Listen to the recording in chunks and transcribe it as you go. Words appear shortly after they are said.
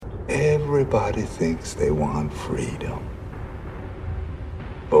Everybody thinks they want freedom.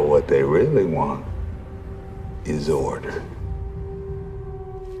 But what they really want is order.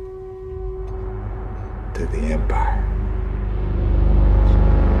 To the Empire.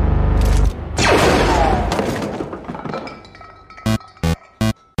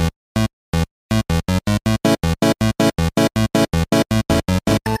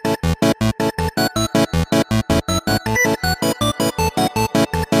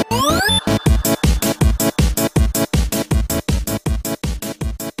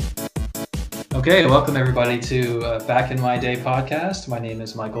 Okay, welcome everybody to Back in My Day podcast. My name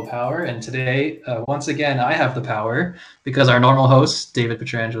is Michael Power, and today, once again, I have the power because our normal host, David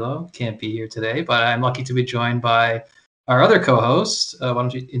Petrangelo, can't be here today, but I'm lucky to be joined by our other co-host. Why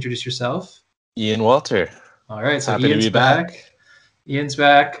don't you introduce yourself? Ian Walter. All right, so Happy Ian's to be back. Ian's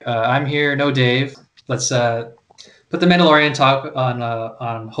back. I'm here, no Dave. Let's put the Mandalorian talk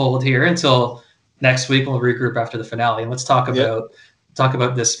on hold here until next week. We'll regroup after the finale, and let's talk about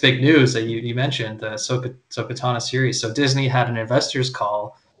this big news that you mentioned, the Ahsoka Tano series. So Disney had an investors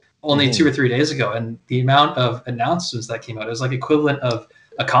call only 2 or 3 days ago, and the amount of announcements that came out, it was like equivalent of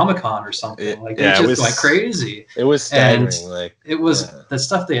a Comic-Con or something. They just went crazy. It was staggering. The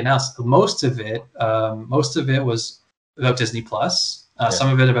stuff they announced. Most of it was about Disney Plus.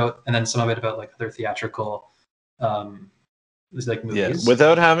 Some of it about like other theatrical like movies. Yeah,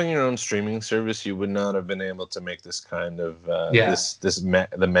 without having your own streaming service, you would not have been able to make this kind of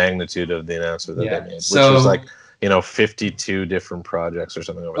the magnitude of the announcement that they made, which was like 52 different projects or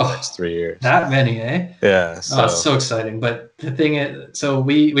something over the next 3 years. That many, eh? Yeah. It's so exciting. But the thing is, so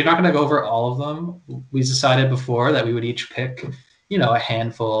we're not going to go over all of them. We decided before that we would each pick, a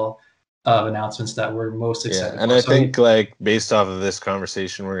handful of announcements that we're most excited and for. I think like based off of this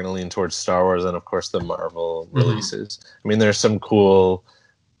conversation, we're going to lean towards Star Wars and of course the Marvel releases. I mean, there's some cool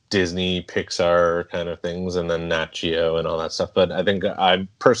Disney, Pixar kind of things, and then Nat Geo and all that stuff. But I think I'm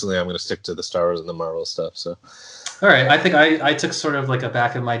going to stick to the Star Wars and the Marvel stuff. So, all right, I think I took sort of like a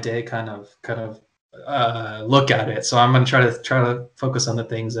back in my day kind of look at it. So I'm going to try to focus on the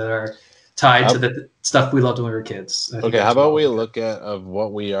things that are tied to the stuff we loved when we were kids. Okay, how about we look at of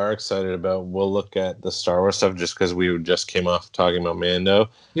what we are excited about? We'll look at the Star Wars stuff just because we just came off talking about Mando,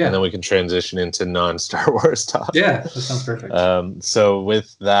 and then we can transition into non-Star Wars stuff. Yeah, that sounds perfect. So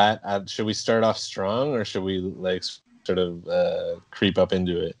with that, should we start off strong or should we like sort of creep up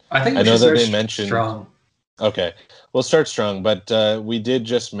into it? I know that they mentioned strong. Okay, we'll start strong, but we did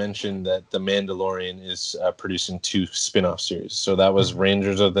just mention that The Mandalorian is producing 2 spin-off series. So that was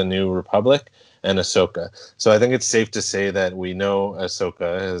Rangers of the New Republic and Ahsoka. So I think it's safe to say that we know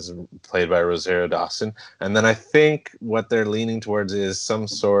Ahsoka is played by Rosario Dawson. And then I think what they're leaning towards is some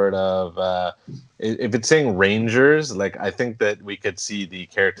sort of, if it's saying Rangers, like I think that we could see the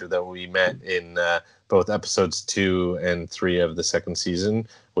character that we met in both episodes 2 and 3 of the second season,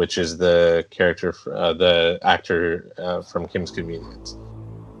 which is the character, the actor from Kim's Convenience.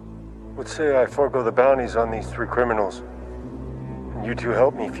 Let's say I forego the bounties on these 3 criminals, and you 2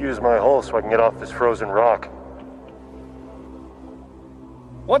 help me fuse my hull so I can get off this frozen rock.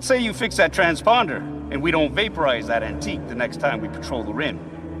 What say you fix that transponder, and we don't vaporize that antique the next time we patrol the rim?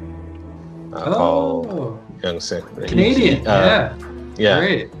 Paul Young Canadian, yeah.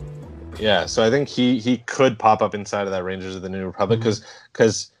 Great. Yeah, so I think he could pop up inside of that Rangers of the New Republic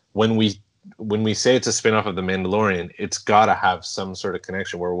because when we say it's a spin-off of The Mandalorian, it's got to have some sort of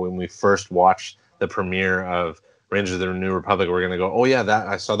connection where when we first watch the premiere of Rangers of the New Republic, we're going to go, oh yeah, that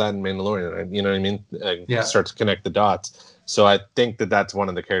I saw that in Mandalorian. You know what I mean? Start to connect the dots. So I think that's one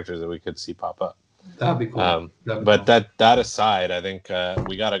of the characters that we could see pop up. That'd be cool. But that aside, I think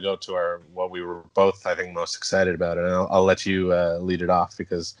we got to go to what we were both, I think, most excited about, and I'll let you lead it off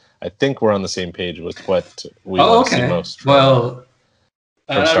because I think we're on the same page with what we want to see most. From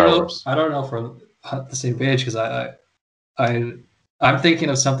Star Wars. I don't know if we're on the same page because I'm thinking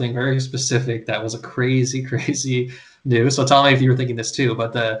of something very specific that was a crazy news. So tell me if you were thinking this too.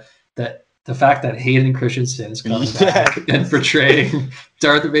 But the fact that Hayden Christensen is coming back and portraying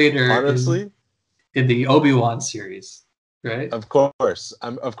Darth Vader. Honestly. In the Obi-Wan series, right? Of course.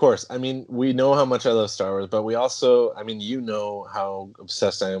 I mean, we know how much I love Star Wars, but we also, I mean, you know how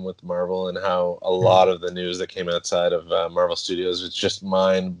obsessed I am with Marvel and how a lot of the news that came outside of Marvel Studios was just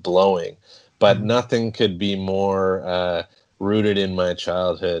mind-blowing. But nothing could be more rooted in my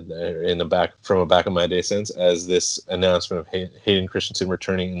childhood, from a back of my day sense, as this announcement of Hayden Christensen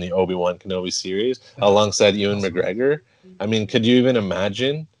returning in the Obi-Wan Kenobi series alongside Ewan McGregor. I mean, could you even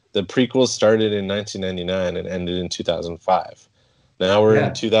imagine? The prequels started in 1999 and ended in 2005. Now we're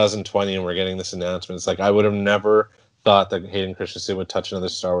in 2020 and we're getting this announcement. It's like I would have never thought that Hayden Christensen would touch another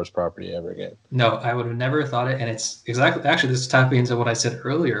Star Wars property ever again. No, I would have never thought it. And it's exactly, actually, this is tapping into what I said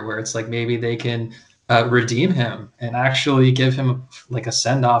earlier, where it's like maybe they can redeem him and actually give him like a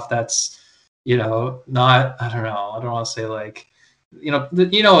send off that's, not, I don't know. I don't want to say like, you know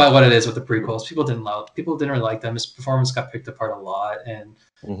what it is with the prequels. People didn't really like them. His performance got picked apart a lot. And,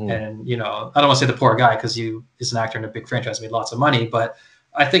 and I don't want to say the poor guy because he is an actor in a big franchise, made lots of money, but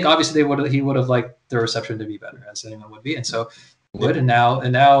I think obviously he would have liked the reception to be better, as anyone would be. And so would, and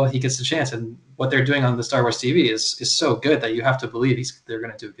now he gets the chance. And what they're doing on the Star Wars TV is so good that you have to believe they're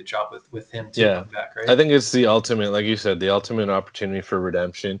going to do a good job with him too, coming back, right? I think it's the ultimate, like you said, the ultimate opportunity for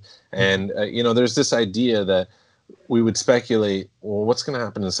redemption. And there's this idea that we would speculate, well, what's going to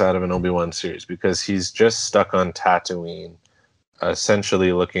happen inside of an Obi-Wan series, because he's just stuck on Tatooine,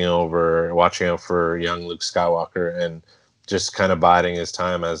 essentially watching out for young Luke Skywalker, and just kind of biding his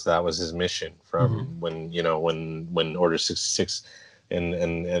time, as that was his mission from when Order 66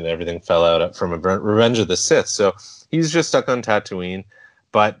 and everything fell out from Revenge of the Sith. So he's just stuck on Tatooine,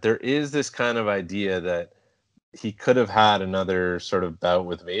 but there is this kind of idea that he could have had another sort of bout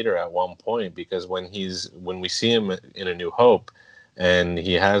with Vader at one point, because when we see him in A New Hope and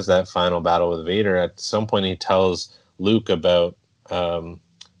he has that final battle with Vader, at some point he tells Luke about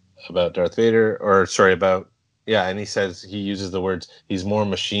Darth Vader, and he says, he uses the words, he's more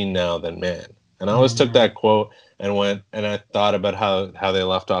machine now than man. And I always took that quote and I thought about how they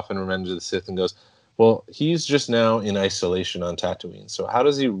left off in Revenge of the Sith, and goes, well, he's just now in isolation on Tatooine. So how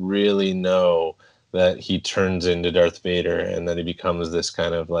does he really know that he turns into Darth Vader and that he becomes this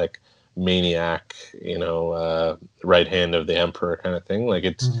kind of like maniac, right hand of the Emperor kind of thing? Like,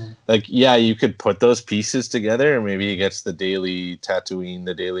 it's like, yeah, you could put those pieces together, and maybe he gets the daily Tatooine,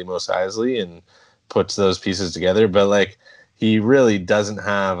 the daily Mos Eisley, and puts those pieces together, but like, he really doesn't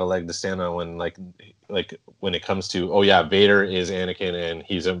have a leg to stand on when when it comes to, oh yeah, Vader is Anakin and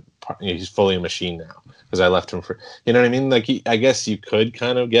he's fully a machine now because I left him for, you know what I mean? Like, I guess you could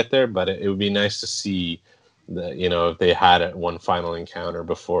kind of get there, but it would be nice to see if they had one final encounter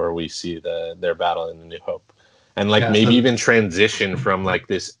before we see their battle in A New Hope, and maybe even transition from like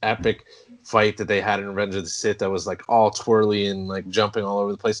this epic fight that they had in Revenge of the Sith that was like all twirly and like jumping all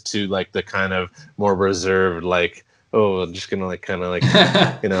over the place, to like the kind of more reserved, like, oh, I'm just gonna like kind of like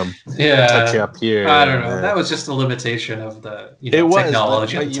touch you up here. I don't know. That was just a limitation of the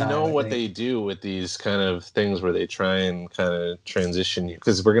technology. But what they do with these kind of things where they try and kind of transition you,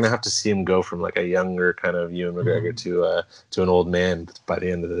 because we're gonna have to see him go from like a younger kind of Ewan McGregor to an old man by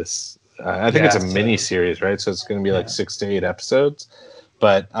the end of this. I think it's a mini series, right? So it's gonna be like 6 to 8 episodes.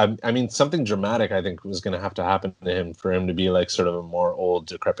 But I mean, something dramatic I think was going to have to happen to him for him to be like sort of a more old,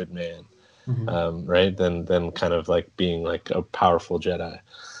 decrepit man, right? Than kind of like being like a powerful Jedi.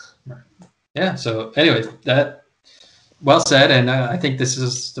 Yeah. So anyway, that well said, and I think this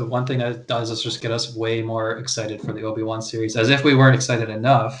is the one thing that does is just get us way more excited for the Obi-Wan series. As if we weren't excited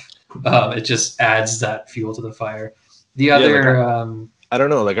enough, it just adds that fuel to the fire. The other. I don't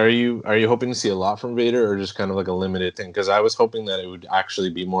know. Like, are you hoping to see a lot from Vader, or just kind of like a limited thing? Because I was hoping that it would actually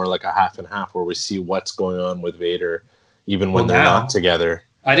be more like a half and half, where we see what's going on with Vader, even when they're not together.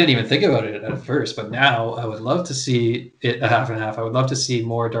 I didn't even think about it at first, but now I would love to see it a half and half. I would love to see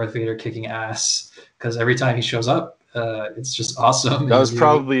more Darth Vader kicking ass, because every time he shows up, it's just awesome. That was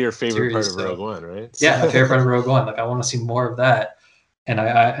probably your favorite part of Rogue One, right? Yeah, my favorite part of Rogue One. Like, I want to see more of that, and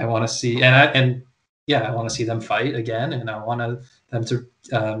I want to see I want to see them fight again, and I want them to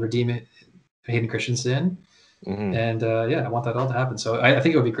redeem Hayden Christensen, and I want that all to happen. So I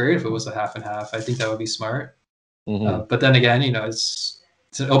think it would be great if it was a half and half. I think that would be smart. But then again, it's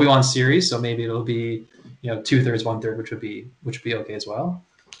an Obi-Wan series, so maybe it'll be 2/3, 1/3, which would be okay as well.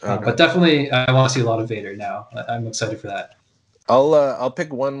 Okay. But definitely, I want to see a lot of Vader now. I'm excited for that. I'll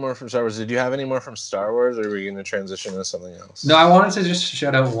pick one more from Star Wars. Did you have any more from Star Wars, or were you going to transition to something else? No, I wanted to just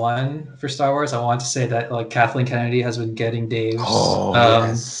shout out one for Star Wars. I wanted to say that like Kathleen Kennedy has been getting Dave's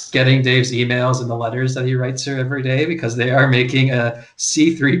emails and the letters that he writes her every day, because they are making a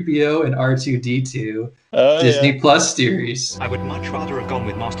C-3PO and R2-D2 Disney Plus series. I would much rather have gone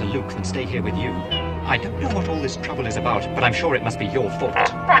with Master Luke than stay here with you. I don't know what all this trouble is about, but I'm sure it must be your fault.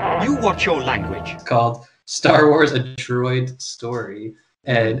 You watch your language. Called Star Wars: A Droid Story,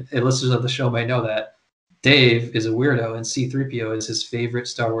 and listeners of the show might know that Dave is a weirdo and C-3PO is his favorite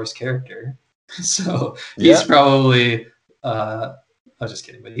Star Wars character. So he's probably I was just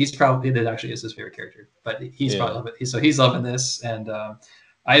kidding, but that actually is his favorite character. But he's probably loving it. So he's loving this, and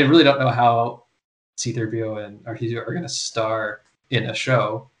I really don't know how C-3PO and R2 are going to star in a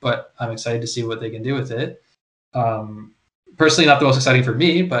show, but I'm excited to see what they can do with it. personally not the most exciting for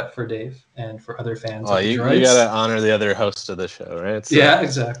me, but for Dave and for other fans of the you droids. gotta honor the other host of the show, right? So, yeah,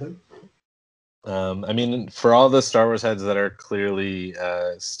 exactly. I mean, for all the Star Wars heads that are clearly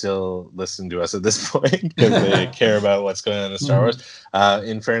still listening to us at this point because they care about what's going on in Star Wars,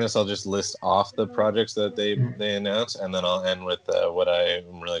 in fairness, I'll just list off the projects that they announced, and then I'll end with what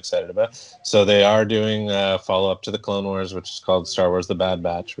I'm really excited about. So they are doing a follow-up to the Clone Wars, which is called Star Wars The Bad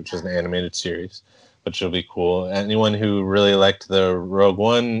Batch, which is an animated series, which will be cool. Anyone who really liked the Rogue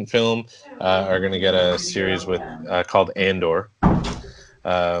One film are going to get a series with called Andor.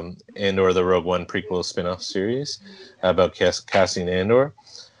 Andor, the Rogue One prequel spin-off series about Cassian Andor.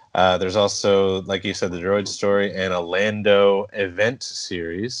 There's also, like you said, the droid story and a Lando event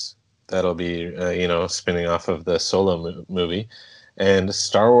series that'll be, spinning off of the Solo movie, and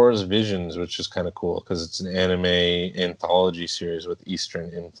Star Wars Visions, which is kind of cool because it's an anime anthology series with Eastern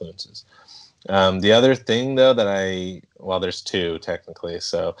influences. The other thing, though, there's two technically,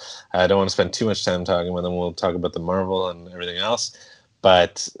 so I don't want to spend too much time talking about them. We'll talk about the Marvel and everything else.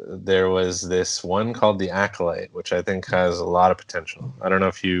 But there was this one called The Acolyte, which I think has a lot of potential. I don't know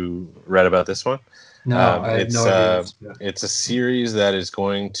if you read about this one. No, I have no idea. It's a series that is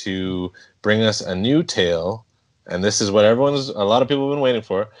going to bring us a new tale, and this is what a lot of people have been waiting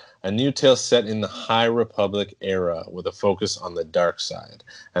for, a new tale set in the High Republic era with a focus on the dark side.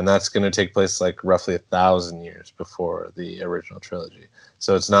 And that's going to take place like roughly 1,000 years before the original trilogy.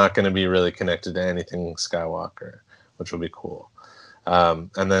 So it's not going to be really connected to anything Skywalker, which will be cool.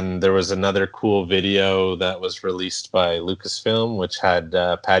 And then there was another cool video that was released by Lucasfilm, which had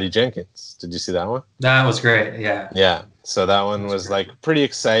Patty Jenkins. Did you see that one? That was great. Yeah. Yeah. So that one was like pretty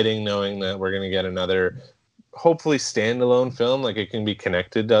exciting, knowing that we're going to get another, hopefully standalone film. Like it can be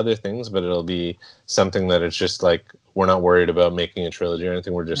connected to other things, but it'll be something that it's just like, we're not worried about making a trilogy or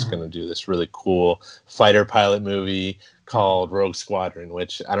anything. We're just going to do this really cool fighter pilot movie called Rogue Squadron,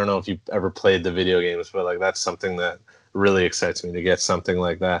 which I don't know if you've ever played the video games, but like that's something that really excites me to get something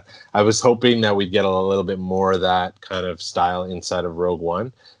like that. I was hoping that we'd get a little bit more of that kind of style inside of Rogue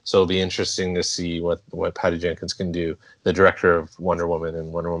One. So it'll be interesting to see what Patty Jenkins can do, the director of Wonder Woman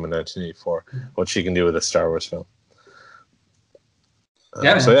and Wonder Woman 1984, what she can do with a Star Wars film.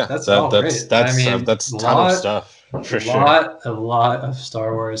 That's a ton of stuff for sure. A lot of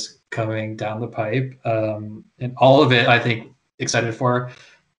Star Wars coming down the pipe, and all of it I think excited for.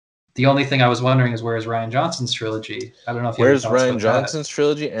 The only thing I was wondering is where's Rian Johnson's trilogy? I don't know if where's Rian Johnson's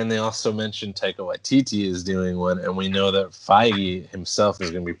trilogy, and they also mentioned Taika Waititi is doing one, and we know that Feige himself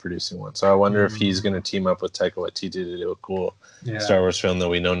is going to be producing one. So I wonder if he's going to team up with Taika Waititi to do a cool Star Wars film that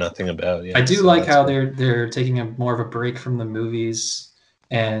we know nothing about yet. I do like how they're taking more of a break from the movies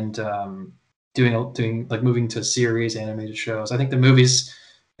and doing like moving to series, animated shows. I think the movies,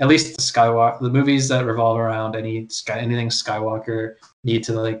 at least the movies that revolve around anything Skywalker, need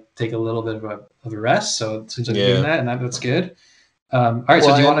to like take a little bit of a rest. So it seems like doing that, and that's good. All right,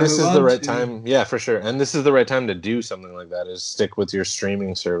 so do you want to move on? This is the right time. Yeah, for sure. And this is the right time to do something like that, is stick with your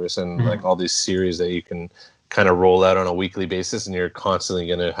streaming service and like all these series that you can kind of roll out on a weekly basis, and you're constantly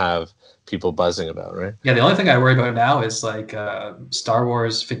going to have people buzzing about, right? Yeah, the only thing I worry about now is like Star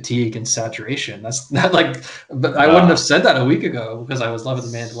Wars fatigue and saturation. That's not like, but I wouldn't have said that a week ago because I was loving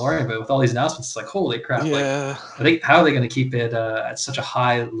The Mandalorian, but with all these announcements, it's like, holy crap. Yeah. Like, how are they going to keep it at such a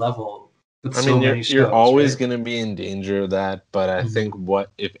high level? You're always going to be in danger of that, but I think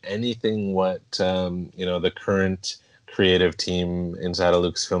if anything, the current creative team inside of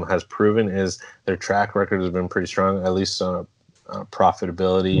Lucasfilm has proven is their track record has been pretty strong, at least on a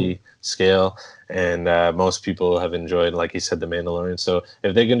profitability scale, and most people have enjoyed, like you said, The Mandalorian. So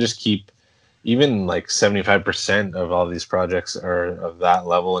if they can just keep even like 75% of all these projects are of that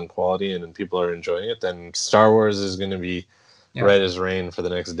level and quality, and people are enjoying it, then Star Wars is going to be right as rain for the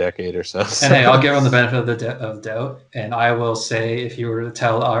next decade or so. And hey, I'll give them the benefit of doubt, and I will say, if you were to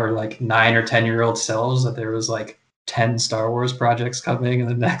tell our like 9 or 10-year-old selves that there was like 10 Star Wars projects coming in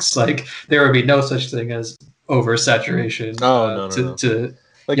the next, like, there would be no such thing as oversaturation. To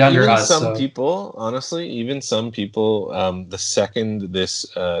like younger even us, some people, honestly, the second this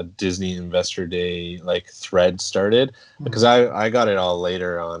Disney Investor Day like thread started, because I got it all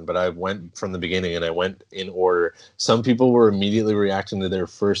later on, but I went from the beginning and I went in order. Some people were immediately reacting to their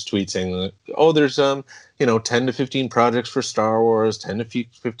first tweet saying, oh, there's 10 to 15 projects for Star Wars, 10 to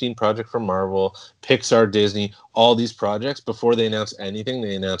 15 projects for Marvel, Pixar, Disney, all these projects. Before they announced anything,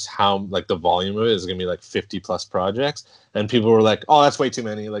 they announced how like the volume of it is going to be like 50 plus projects. And people were like, oh, that's way too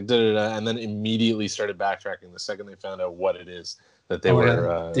many, like da-da-da, and then immediately started backtracking the second they found out what it is that they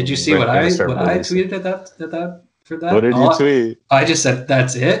were. Did you see what I tweeted at that for that? What did you tweet? I just said,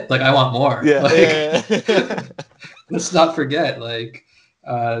 that's it? Like, I want more. Yeah. let's not forget, like,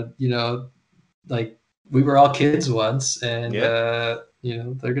 like we were all kids once, and they're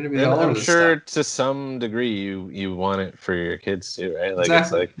going to be And all over I'm this sure stuff. to some degree you want it for your kids too, right? Like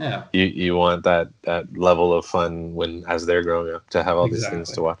Exactly. it's like Yeah. you want that level of fun when as they're growing up to have all these things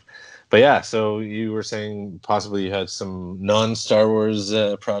Exactly. to watch. But yeah, so you were saying possibly you had some non-Star Wars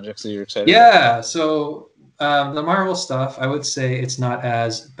projects that you're excited about? Yeah. So the Marvel stuff, I would say it's not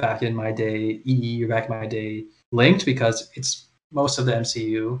as back in my day or back in my day linked, because it's most of the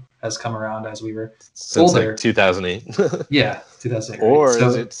MCU has come around as we were Since older. like 2008. Yeah, 2008. Or Right?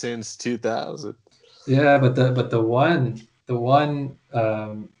 is it since 2000? Yeah, but the one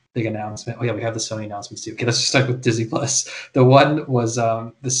big announcement. Oh yeah, we have the Sony announcements too. Okay, let's just start with Disney Plus. The one was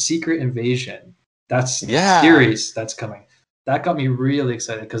the Secret Invasion. That's series that's coming. That got me really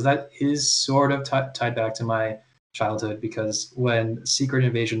excited because that is sort of tied back to my childhood, because when Secret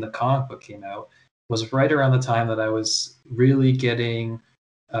Invasion, the comic book, came out, was right around the time that I was really getting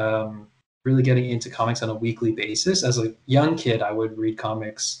into comics on a weekly basis. As a young kid, I would read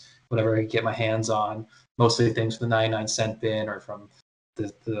comics whatever I could get my hands on, mostly things from the 99-cent bin or from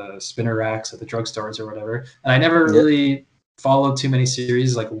the spinner racks at the drugstores or whatever. And I never really followed too many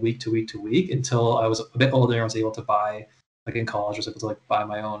series like week to week to week until I was a bit older and was able to buy, like in college, I was able to like buy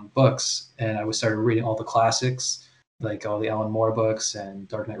my own books, and I was started reading all the classics, like all the Alan Moore books and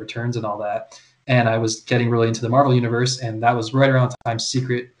Dark Knight Returns and all that. And I was getting really into the Marvel universe, and that was right around the time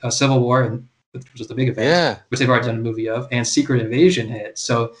Civil War, and which was the big event, which they've already done a movie of, and Secret Invasion hit.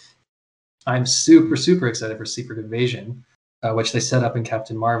 So I'm super, super excited for Secret Invasion, which they set up in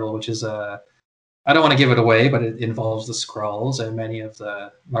Captain Marvel, which is I don't want to give it away, but it involves the Skrulls and many of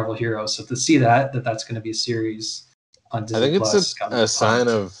the Marvel heroes. So to see that's going to be a series on Disney I think Plus, it's a sign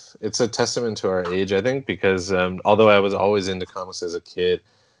of, it's a testament to our age, I think, because although I was always into comics as a kid,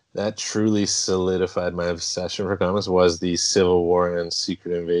 that truly solidified my obsession for comics was the Civil War and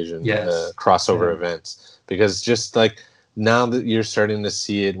Secret Invasion crossover events. Because just like now that you're starting to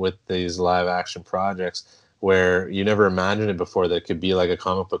see it with these live action projects, where you never imagined it before, that it could be like a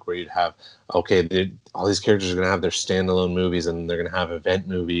comic book where you'd have, okay, all these characters are going to have their standalone movies, and they're going to have event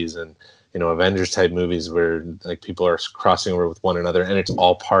movies and, you know, Avengers type movies where like people are crossing over with one another, and it's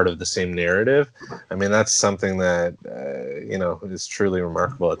all part of the same narrative. I mean, that's something that is truly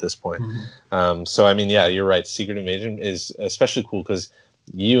remarkable at this point. So I mean, yeah, you're right. Secret Invasion is especially cool because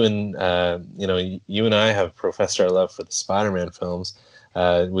you and I have professed our love for the Spider-Man films.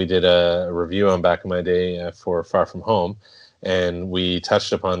 We did a review on back in my day for Far From Home, and we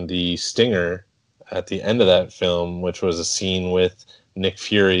touched upon the stinger at the end of that film, which was a scene with Nick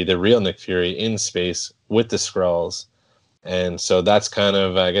Fury, the real Nick Fury, in space with the Skrulls. And so that's kind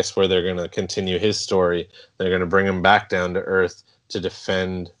of, I guess, where they're going to continue his story. They're going to bring him back down to Earth to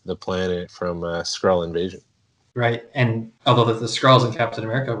defend the planet from Skrull invasion. Right. And although the Skrulls in Captain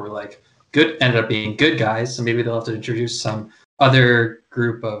America were like ended up being good guys, so maybe they'll have to introduce some other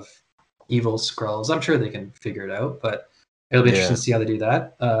group of evil Skrulls. I'm sure they can figure it out, but it'll be interesting to see how they do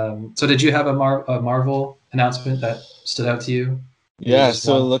that. So did you have a Marvel announcement that stood out to you? Yeah,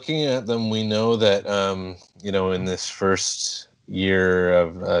 so looking at them, we know that, in this first year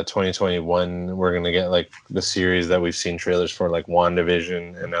of 2021, we're going to get like the series that we've seen trailers for, like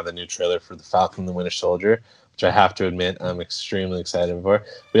WandaVision, and now the new trailer for The Falcon and the Winter Soldier, which I have to admit I'm extremely excited for.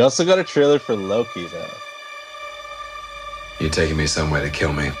 We also got a trailer for Loki, though. You're taking me somewhere to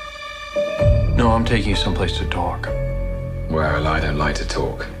kill me? No, I'm taking you someplace to talk. Well, I don't like to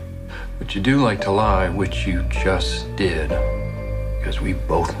talk. But you do like to lie, which you just did. Because we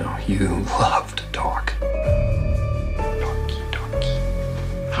both know you love to talk. Talky.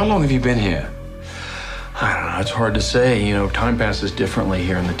 How long have you been here? I don't know. It's hard to say. You know, time passes differently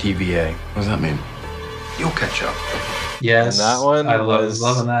here in the TVA. What does that mean? You'll catch up. Yes. And that one I was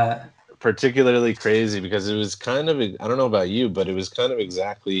loving that. Particularly crazy because it was kind of, I don't know about you, but it was kind of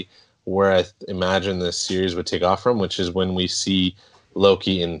exactly where I imagined this series would take off from, which is when we see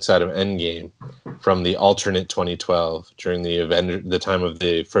Loki inside of Endgame from the alternate 2012 during the time of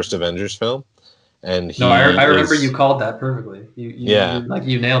the first Avengers film. And I remember you called that perfectly. You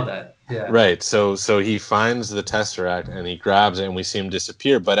nailed that. Yeah. Right. So he finds the Tesseract and he grabs it, and we see him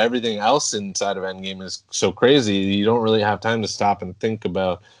disappear. But everything else inside of Endgame is so crazy, you don't really have time to stop and think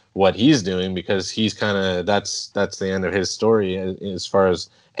about what he's doing, because he's kind of that's the end of his story as far as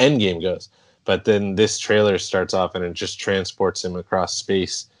Endgame goes. But then this trailer starts off and it just transports him across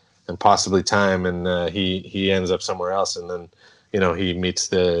space and possibly time, and he ends up somewhere else, and then he meets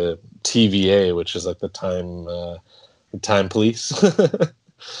the TVA, which is like the time police.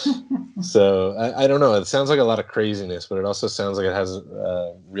 So I don't know. It sounds like a lot of craziness, but it also sounds like it has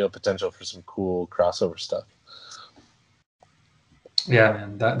real potential for some cool crossover stuff. Yeah,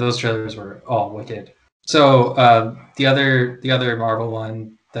 man, those trailers were all wicked. So the other Marvel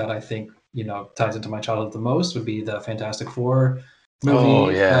one that I think ties into my childhood the most would be the Fantastic Four Oh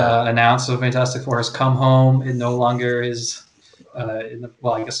movie. yeah. Announced, so Fantastic Four has come home. It no longer is.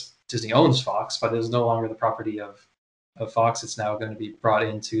 Well, I guess Disney owns Fox, but it is no longer the property of Fox. It's now going to be brought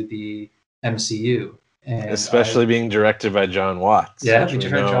into the MCU. And Especially being directed by John Watts. Yeah, which we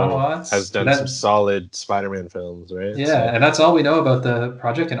featuring John Watts. has done some solid Spider-Man films, right? Yeah, So- and that's all we know about the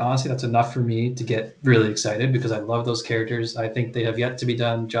project. And honestly, that's enough for me to get really excited because I love those characters. I think they have yet to be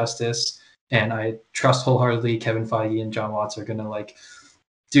done justice, and I trust wholeheartedly Kevin Feige and John Watts are gonna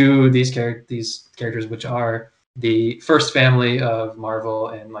do these characters, which are the first family of Marvel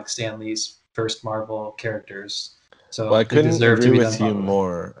and Stan Lee's first Marvel characters. So Well, I they couldn't deserve to agree be with done you properly.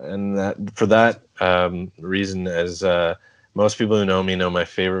 more, and that for that reason, as most people who know me know, my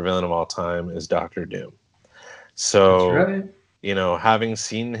favorite villain of all time is Doctor Doom. So, That's right. having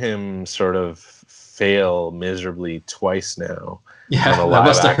seen him sort of fail miserably twice now Yeah, on a that live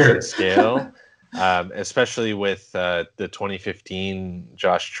must have action hurt. scale, especially with the 2015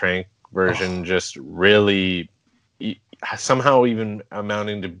 Josh Trank version, just really somehow even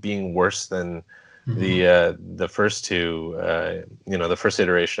amounting to being worse than the first two, the first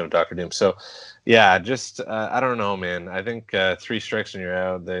iteration of Doctor Doom. So, yeah, just I don't know, man. I think 3 strikes and you're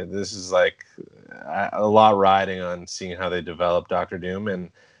out. This is a lot riding on seeing how they develop Doctor Doom, and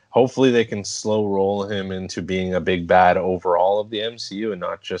hopefully they can slow roll him into being a big bad overall of the MCU and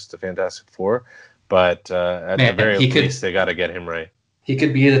not just the Fantastic Four. But at the very least, they got to get him right. He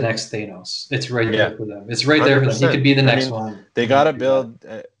could be the next Thanos. It's right there for them. It's right there for them. He 100%. could be the next one. They got to build.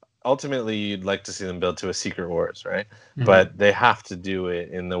 Ultimately, you'd like to see them build to a Secret Wars, right? Mhm. But they have to do it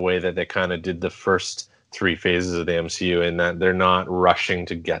in the way that they kind of did the first 3 phases of the MCU, in that they're not rushing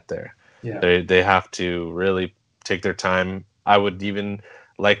to get there. Yeah. They have to really take their time. I would even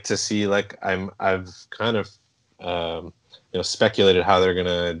like to see, I've kind of speculated how they're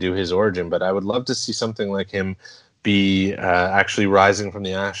gonna do his origin, but I would love to see something like him be actually rising from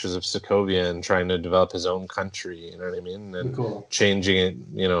the ashes of Sokovia and trying to develop his own country, you know what I mean? And changing it,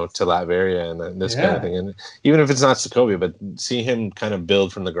 to Latveria and this kind of thing. And even if it's not Sokovia, but see him kind of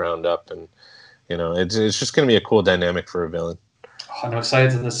build from the ground up, and it's just going to be a cool dynamic for a villain. I'm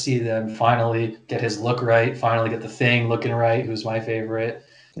excited to see them finally get his look right, finally get the Thing looking right, who's my favorite.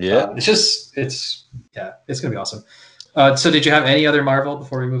 Yeah. It's gonna be awesome. So did you have any other Marvel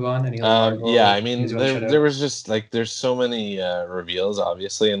before we move on? Any other Marvel? Yeah, I mean, there was just there's so many reveals,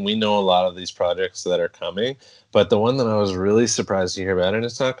 obviously, and we know a lot of these projects that are coming. But the one that I was really surprised to hear about, and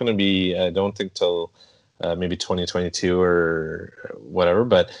it's not going to be, I don't think, till maybe 2022 or whatever,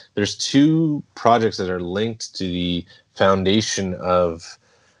 but there's 2 projects that are linked to the foundation of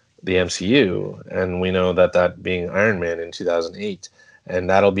the MCU, and we know that being Iron Man in 2008, and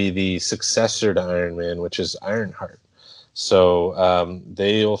that'll be the successor to Iron Man, which is Ironheart. So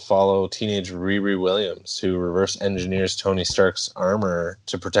they'll follow teenage Riri Williams, who reverse engineers Tony Stark's armor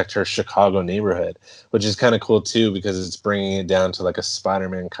to protect her Chicago neighborhood, which is kind of cool too, because it's bringing it down to a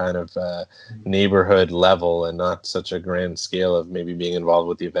Spider-Man kind of neighborhood level, and not such a grand scale of maybe being involved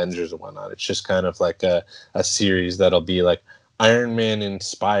with the Avengers and whatnot. It's just kind of like a series that'll be Iron Man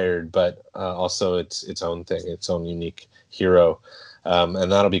inspired, but also its own thing, its own unique hero.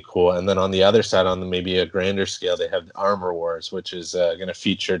 And that'll be cool. And then on the other side, on maybe a grander scale, they have Armor Wars, which is going to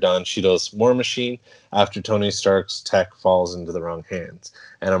feature Don Cheadle's War Machine after Tony Stark's tech falls into the wrong hands.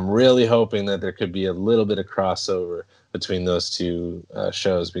 And I'm really hoping that there could be a little bit of crossover between those 2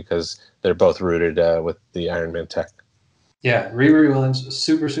 shows, because they're both rooted with the Iron Man tech. Yeah, Riri Williams,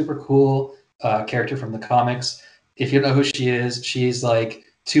 super, super cool character from the comics. If you know who she is, she's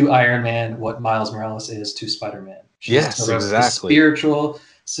to Iron Man what Miles Morales is to Spider-Man. She's yes, exactly. The spiritual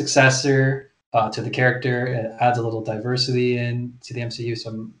successor to the character. It adds a little diversity in to the MCU,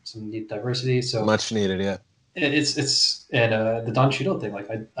 some neat diversity. So much needed, yeah. It's and the Don Cheadle thing.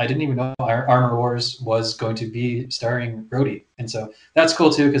 I didn't even know Armor Wars was going to be starring Rhodey, and so that's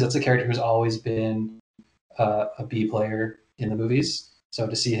cool too, because that's a character who's always been a B player in the movies. So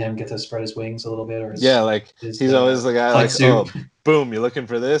to see him get to spread his wings a little bit, or he's always the guy oh, boom, you're looking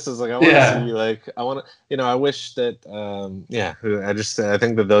for this. It's I want to see, I want to, I wish that, I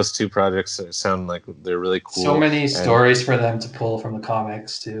think that those 2 projects sound like they're really cool. So many stories for them to pull from the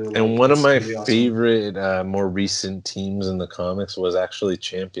comics too. And one of my favorite, more recent teams in the comics was actually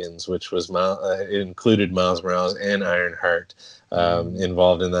Champions, which was it included Miles Morales and Ironheart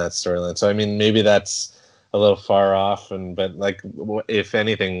involved in that storyline. So I mean, maybe that's a little far off, but if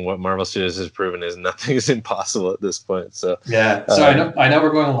anything, what Marvel Studios has proven is nothing is impossible at this point. So yeah, so I know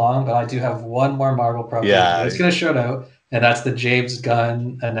we're going along, but I do have one more Marvel project. Yeah, I'm just gonna shout out and that's the James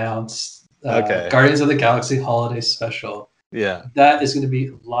Gunn announced Okay. Guardians of the Galaxy holiday special. Yeah. That is going to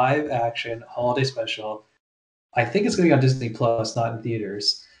be live action holiday special. I think it's going to be on Disney Plus, not in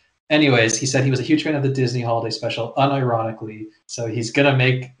theaters. Anyways, he said he was a huge fan of the Disney holiday special, unironically. So he's going to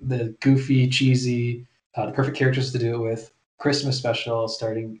make the goofy, cheesy, the perfect characters to do it with Christmas special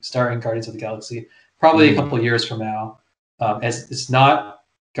starring Guardians of the Galaxy, probably a couple years from now. As it's not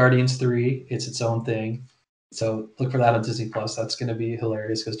Guardians 3, it's its own thing. So look for that on Disney Plus. That's going to be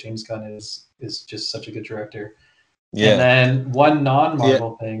hilarious because James Gunn is just such a good director. Yeah. And then one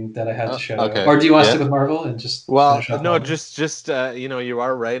non-Marvel thing that I had to show. Okay. Or do you want to stick with Marvel and just finish off no, Marvel? just you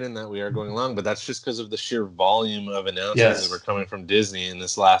are right in that we are going long, but that's just because of the sheer volume of announcements Yes. that were coming from Disney in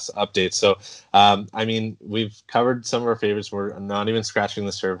this last update. So, I mean, we've covered some of our favorites. We're not even scratching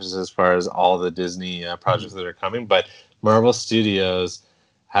the surface as far as all the Disney projects that are coming, but Marvel Studios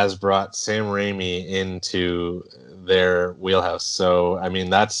has brought Sam Raimi into their wheelhouse. So, I mean,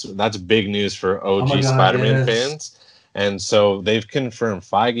 that's big news for OG my God, Spider-Man yes. fans. And so they've confirmed,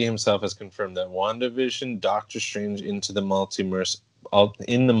 Feige himself has confirmed that WandaVision, Doctor Strange into the Multiverse,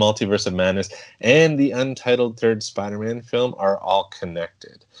 in the Multiverse of Madness, and the untitled third Spider-Man film are all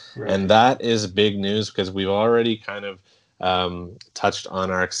connected. Right. And that is big news because we've already kind of touched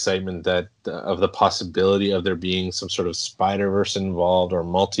on our excitement that of the possibility of there being some sort of Spider-Verse involved or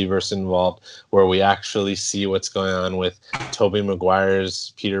multiverse involved, where we actually see what's going on with Tobey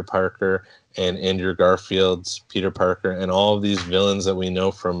Maguire's Peter Parker and Andrew Garfield's Peter Parker and all of these villains that we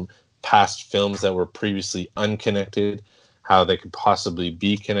know from past films that were previously unconnected, how they could possibly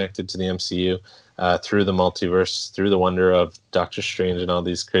be connected to the MCU through the multiverse, through the wonder of Doctor Strange and all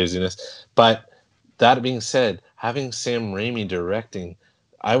these craziness. But that being said, having Sam Raimi directing,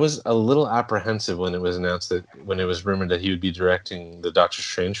 I was a little apprehensive when it was announced when it was rumored that he would be directing the Doctor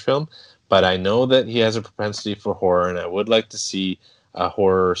Strange film, but I know that he has a propensity for horror, and I would like to see a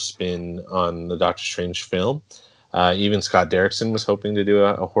horror spin on the Doctor Strange film. Even Scott Derrickson was hoping to do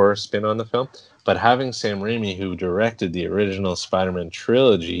a horror spin on the film. But having Sam Raimi, who directed the original Spider-Man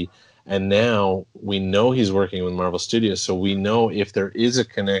trilogy, and now we know he's working with Marvel Studios, so we know if there is a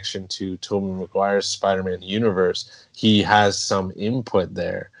connection to Tobey Maguire's Spider-Man universe, he has some input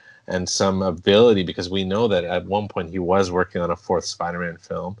there and some ability, because we know that at one point he was working on a fourth Spider-Man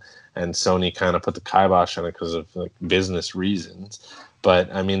film, and Sony kind of put the kibosh on it because of like business reasons.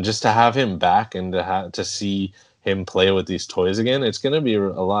 But I mean, just to have him back and to see him play with these toys again, it's going to be a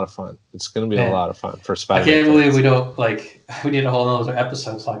lot of fun. It's going to be a lot of fun for Spider-Man. I can't believe we need a whole other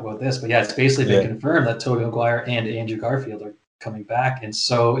episode to talk about this. But yeah, it's basically been confirmed that Tobey Maguire and Andrew Garfield are coming back, and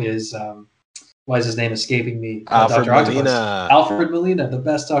so is why is his name escaping me? Alfred Dr. Molina. Octopus. Alfred Molina, the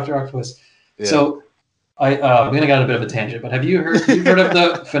best Dr. Octopus. Yeah. So I'm going to get on a bit of a tangent, but you've heard of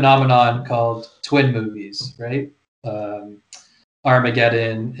the phenomenon called twin movies, right?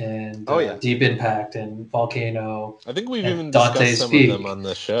 Armageddon and Deep Impact and Volcano. I think we've even Dante's discussed some Peak. of them on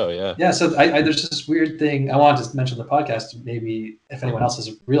the show, yeah. Yeah, so there's this weird thing. I wanted to mention the podcast, maybe if anyone else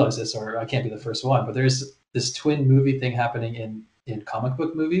has realized this, or I can't be the first one, but there's this twin movie thing happening in comic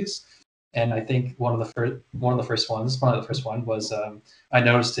book movies. And I think one of the first ones was I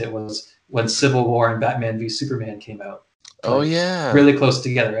noticed it was when Civil War and Batman v Superman came out. Oh yeah, really close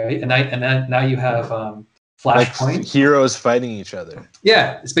together, right? And now you have Flashpoint, like heroes fighting each other.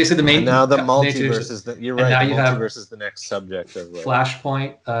 Yeah, it's basically the main. And now the multiverse is you're right. Now the you multiverse is the next subject of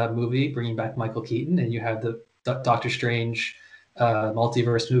Flashpoint movie bringing back Michael Keaton, and you have the Doctor Strange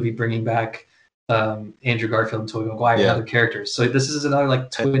multiverse movie bringing back Andrew Garfield and Tobey Maguire and other characters. So this is another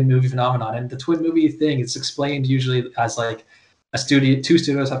like twin movie phenomenon, and the twin movie thing, it's explained usually as like two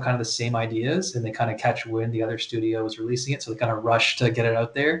studios have kind of the same ideas, and they kind of catch wind the other studio is releasing it, so they kind of rush to get it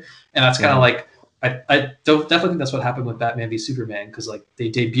out there, and that's kind of like I definitely think that's what happened with Batman v Superman, because like they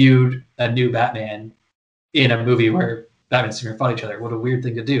debuted a new Batman in a movie where Batman and Superman fought each other. What a weird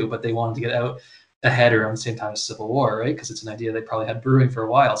thing to do, but they wanted to get out ahead around the same time as Civil War, right? Because it's an idea they probably had brewing for a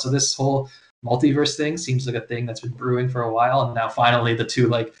while. So this whole multiverse thing seems like a thing that's been brewing for a while, and now finally the two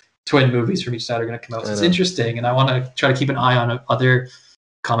like twin movies from each side are going to come out. So it's interesting, and I want to try to keep an eye on other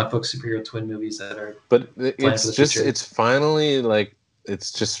comic book superhero twin movies that are. But it's finally like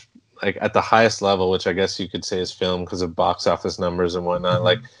it's just like at the highest level, which I guess you could say is film because of box office numbers and whatnot. Mm-hmm.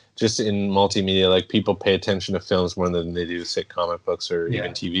 Like just in multimedia, like people pay attention to films more than they do say comic books or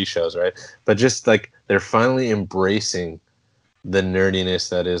even TV shows, right? But just like they're finally embracing the nerdiness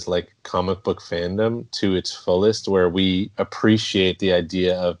that is like comic book fandom to its fullest, where we appreciate the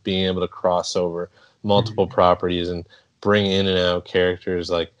idea of being able to cross over multiple properties and bring in and out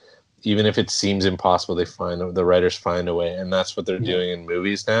characters. Like even if it seems impossible, the writers find a way, and that's what they're doing in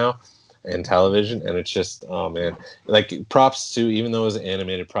movies now. and television, and it's just, oh man, like props to, even though it was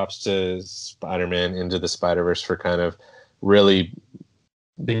animated, props to Spider-Man Into the Spider-Verse for kind of really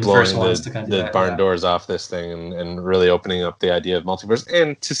being the blowing first ones to kind of do the that, barn yeah. doors off this thing, and really opening up the idea of multiverse,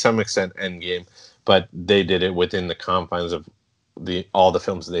 and to some extent Endgame, but they did it within the confines of all the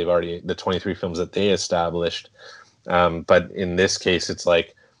films that the 23 films that they established. But in this case, it's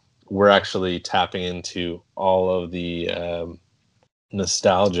like we're actually tapping into all of the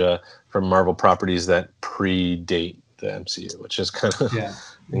nostalgia from Marvel properties that predate the MCU, which is kind of yeah.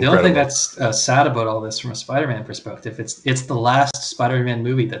 The incredible. only thing that's sad about all this from a Spider-Man perspective, it's the last Spider-Man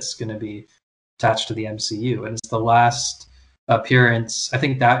movie that's going to be attached to the MCU, and it's the last appearance, I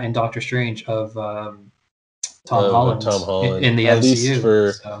think, that in Doctor Strange of Tom Holland in the at MCU. Least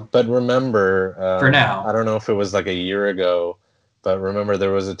for, so. But remember, for now, I don't know if it was like a year ago, but remember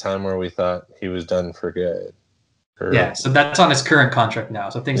there was a time where we thought he was done for good. Yeah, so that's on his current contract now.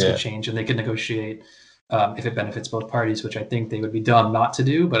 So things could change, and they could negotiate if it benefits both parties, which I think they would be dumb not to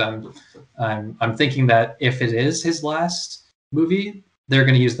do. But I'm thinking that if it is his last movie, they're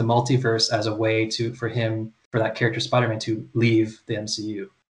going to use the multiverse as a way for that character Spider-Man to leave the MCU.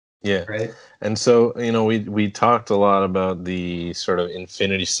 Yeah. Right. And so, we talked a lot about the sort of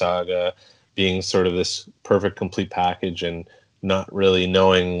Infinity Saga being sort of this perfect complete package, and not really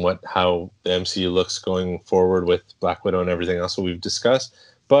knowing how the MCU looks going forward with Black Widow and everything else that we've discussed.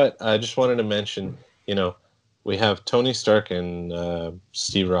 But I just wanted to mention, we have Tony Stark and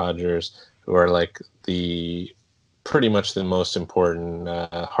Steve Rogers, who are like pretty much the most important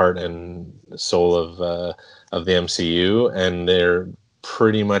heart and soul of the MCU, and they're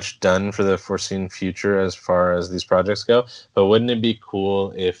pretty much done for the foreseen future as far as these projects go. But wouldn't it be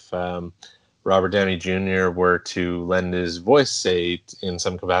cool if Robert Downey Jr. were to lend his voice, say, in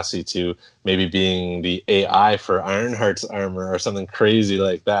some capacity to maybe being the AI for Ironheart's armor or something crazy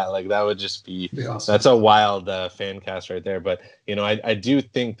like that? Like, that would just be awesome. That's a wild fan cast right there. But, I do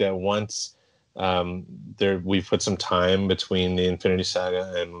think that once we've put some time between the Infinity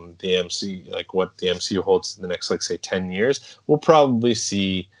Saga and the MCU, like what the MCU holds in the next, like, say, 10 years, we'll probably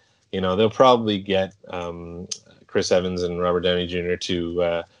see, they'll probably get Chris Evans and Robert Downey Jr.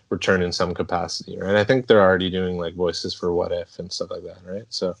 to return in some capacity, right? I think they're already doing like voices for What If and stuff like that, right?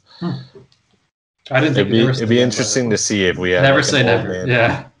 So I didn't think it'd be interesting to see if we have never like say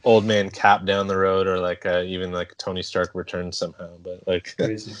never. Old man Cap down the road, or like even like Tony Stark returns somehow. But like,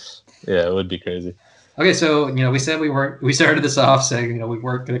 crazy. Yeah, it would be crazy. Okay, so we said we started this off saying we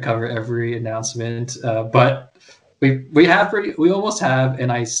weren't going to cover every announcement, but we almost have,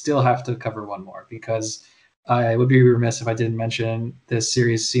 and I still have to cover one more, because I would be remiss if I didn't mention this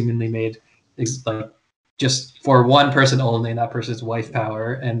series seemingly made like just for one person only, and that person's wife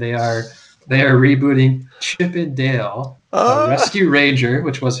power, and they are rebooting Chip and Dale Rescue Ranger,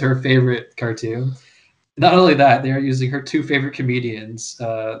 which was her favorite cartoon. Not only that, they are using her two favorite comedians,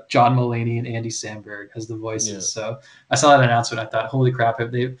 John Mulaney and Andy Samberg, as the voices. Yeah. So I saw that announcement. I thought, holy crap!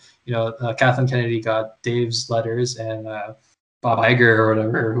 If they, Kathleen Kennedy got Dave's letters, and Bob Iger or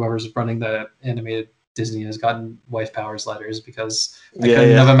whatever, whoever's running the animated Disney, has gotten wife powers letters, because I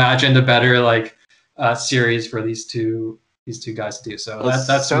couldn't have imagined a better series for these two guys to do. So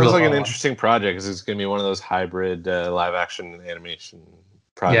that sounds like an interesting project, because it's going to be one of those hybrid live action and animation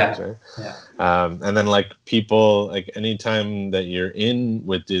projects, right? Yeah. And then like people, like anytime that you're in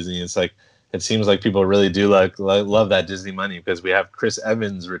with Disney, it's like it seems like people really do love that Disney money, because we have Chris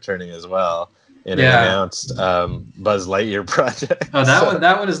Evans returning as well in an announced Buzz Lightyear project. Oh,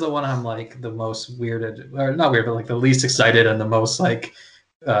 that one is the one I'm like the most weirded, or not weird, but like the least excited and the most like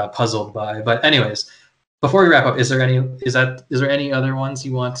puzzled by. But anyways, before we wrap up, is there any other ones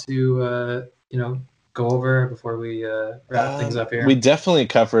you want to go over before we wrap things up here? We definitely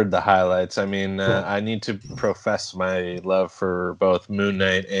covered the highlights. I mean, cool. I need to profess my love for both Moon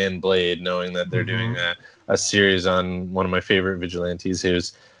Knight and Blade, knowing that they're doing a series on one of my favorite vigilantes,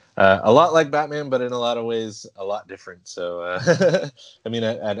 who's a lot like Batman, but in a lot of ways a lot different. So, I mean,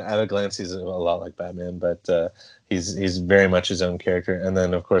 at a glance, he's a lot like Batman, but he's very much his own character. And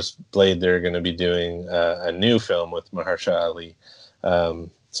then, of course, Blade, they're going to be doing a new film with Mahershala Ali.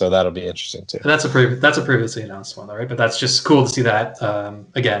 So that'll be interesting too. That's a previously announced one, though, right? But that's just cool to see that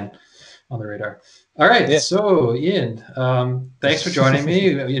again on the radar. All right, so Ian, thanks for joining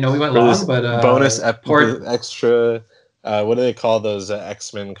me. We went long, but bonus extra. What do they call those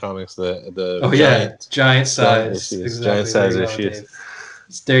X-Men comics? Giant size issues. Exactly. Giant size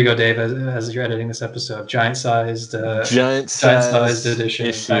issues. There you go, Dave. As you're editing this episode, giant-sized edition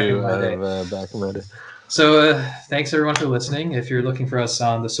issue of Back in My Day. So thanks everyone for listening. If you're looking for us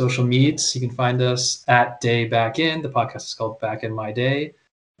on the social medias, you can find us at Day Back In. The podcast is called Back in My Day.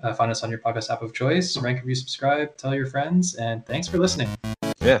 Find us on your podcast app of choice. Rank, review, subscribe, tell your friends, and thanks for listening.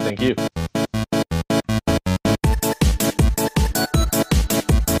 Yeah, thank you.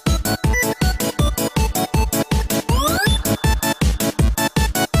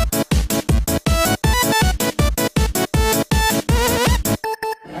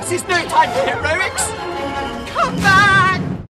 This is no time for heroics! Come back!